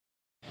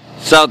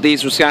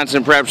Southeast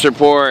Wisconsin Preps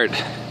Report,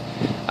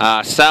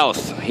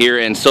 south here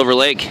in Silver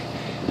Lake.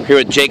 Here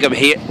with Jacob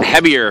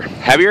Hebior.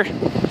 Hebior?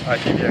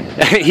 Hebior.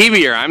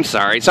 Hebior, I'm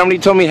sorry. Somebody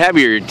told me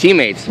Hebior, your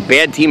teammates,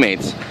 bad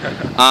teammates.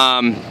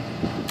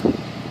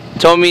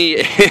 Told me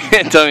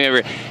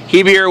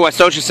Hebior,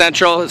 Westosha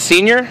Central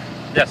senior?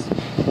 Yes.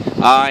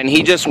 And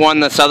he just won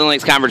the Southern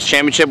Lakes Conference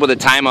Championship with a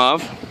time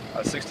of?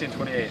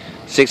 16:28.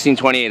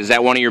 16:28. Is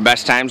that one of your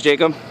best times,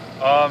 Jacob?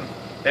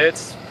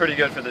 It's pretty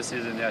good for this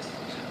season, yes.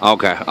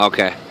 Okay,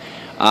 okay.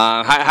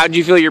 How did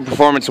you feel your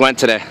performance went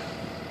today?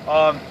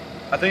 I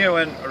think it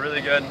went really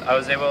good. I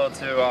was able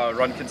to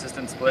run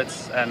consistent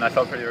splits, and I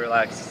felt pretty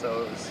relaxed,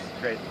 so it was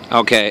great.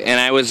 Okay, and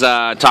I was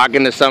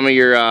talking to some of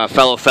your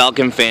fellow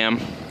Falcon fam,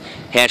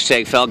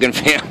 hashtag Falcon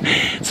fam,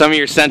 some of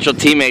your Central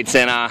teammates,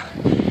 and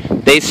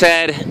they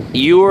said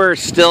you were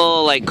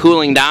still like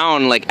cooling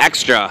down like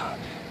extra,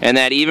 and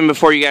that even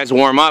before you guys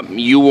warm up,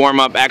 you warm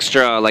up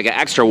extra, like an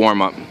extra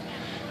warm up.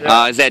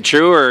 Yeah. Is that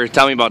true, or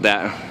tell me about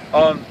that?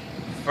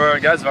 For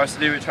guys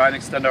varsity, we try and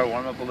extend our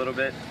warm up a little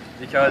bit,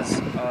 because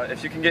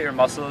if you can get your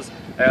muscles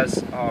as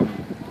a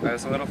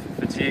little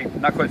fatigued,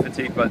 not quite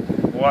fatigued, but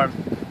warm,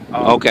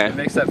 okay, it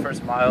makes that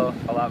first mile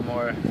a lot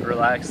more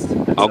relaxed.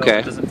 Okay. So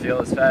it doesn't feel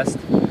as fast,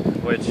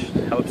 which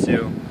helps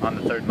you on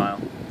the third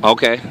mile.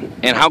 Okay.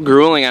 And how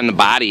grueling on the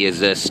body is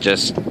this?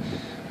 Just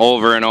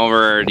over and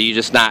over? Or do you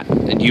just not?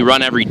 Do you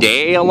run every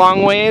day a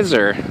long ways,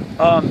 or?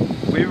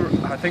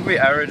 I think we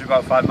average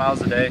about 5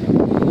 miles a day,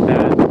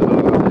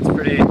 and it's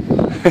pretty.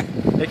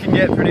 It can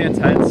get pretty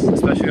intense,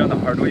 especially on the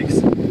hard weeks.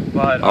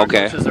 But our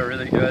coaches are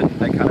really good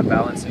at kind of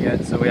balancing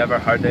it. So we have our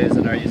hard days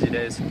and our easy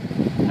days,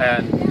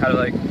 and kind of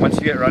like once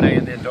you get running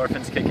and the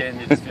endorphins kick in,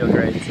 you just feel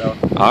great. So.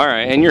 All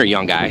right, and you're a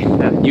young guy.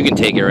 Yeah. You can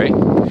take it, right?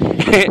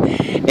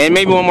 And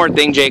maybe one more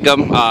thing, Jacob.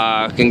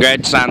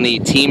 Congrats on the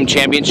team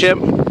championship.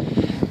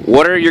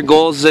 What are your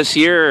goals this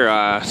year?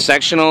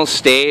 Sectionals,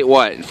 state,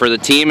 what? For the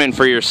team and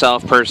for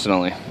yourself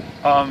personally?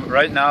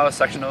 Right now,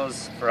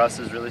 sectionals for us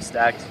is really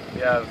stacked.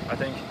 We have, I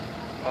think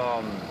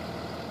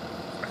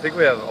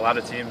we have a lot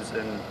of teams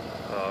that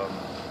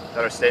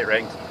are state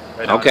ranked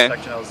right now in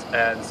sectionals,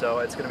 and so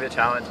it's going to be a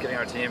challenge getting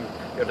our team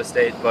to go to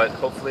state. But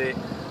hopefully,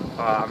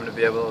 I'm going to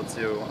be able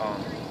to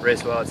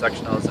race well at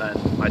sectionals,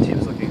 and my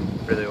team's looking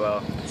really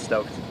well.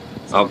 Stoked.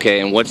 So, okay,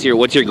 and what's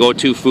your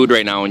go-to food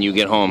right now when you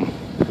get home?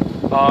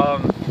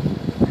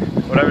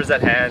 Whatever's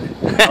at hand.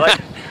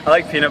 I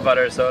like peanut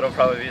butter, so it'll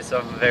probably be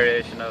some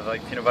variation of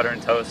like peanut butter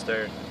and toast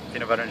or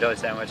peanut butter and jelly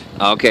sandwich.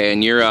 Okay,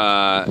 and you're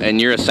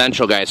a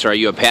Central guy. So are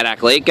you a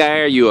Paddock Lake guy?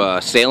 Are you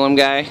a Salem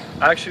guy?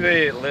 I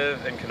actually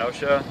live in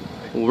Kenosha.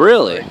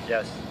 Really?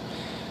 Yes.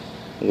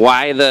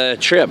 Why the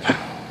trip?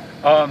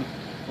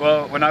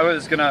 Well, when I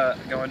was gonna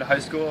go into high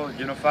school,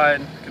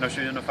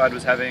 Kenosha Unified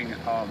was having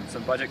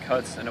some budget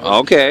cuts, and it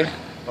wasn't sure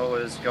what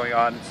was going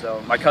on.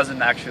 So my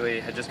cousin actually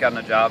had just gotten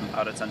a job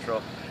out at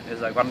Central. He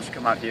was like, "Why don't you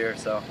come out here?"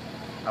 So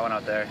I went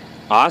out there.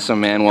 Awesome,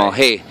 man. Well,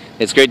 hey,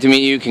 it's great to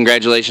meet you.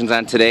 Congratulations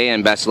on today,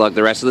 and best of luck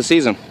the rest of the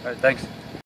season. All right, thanks.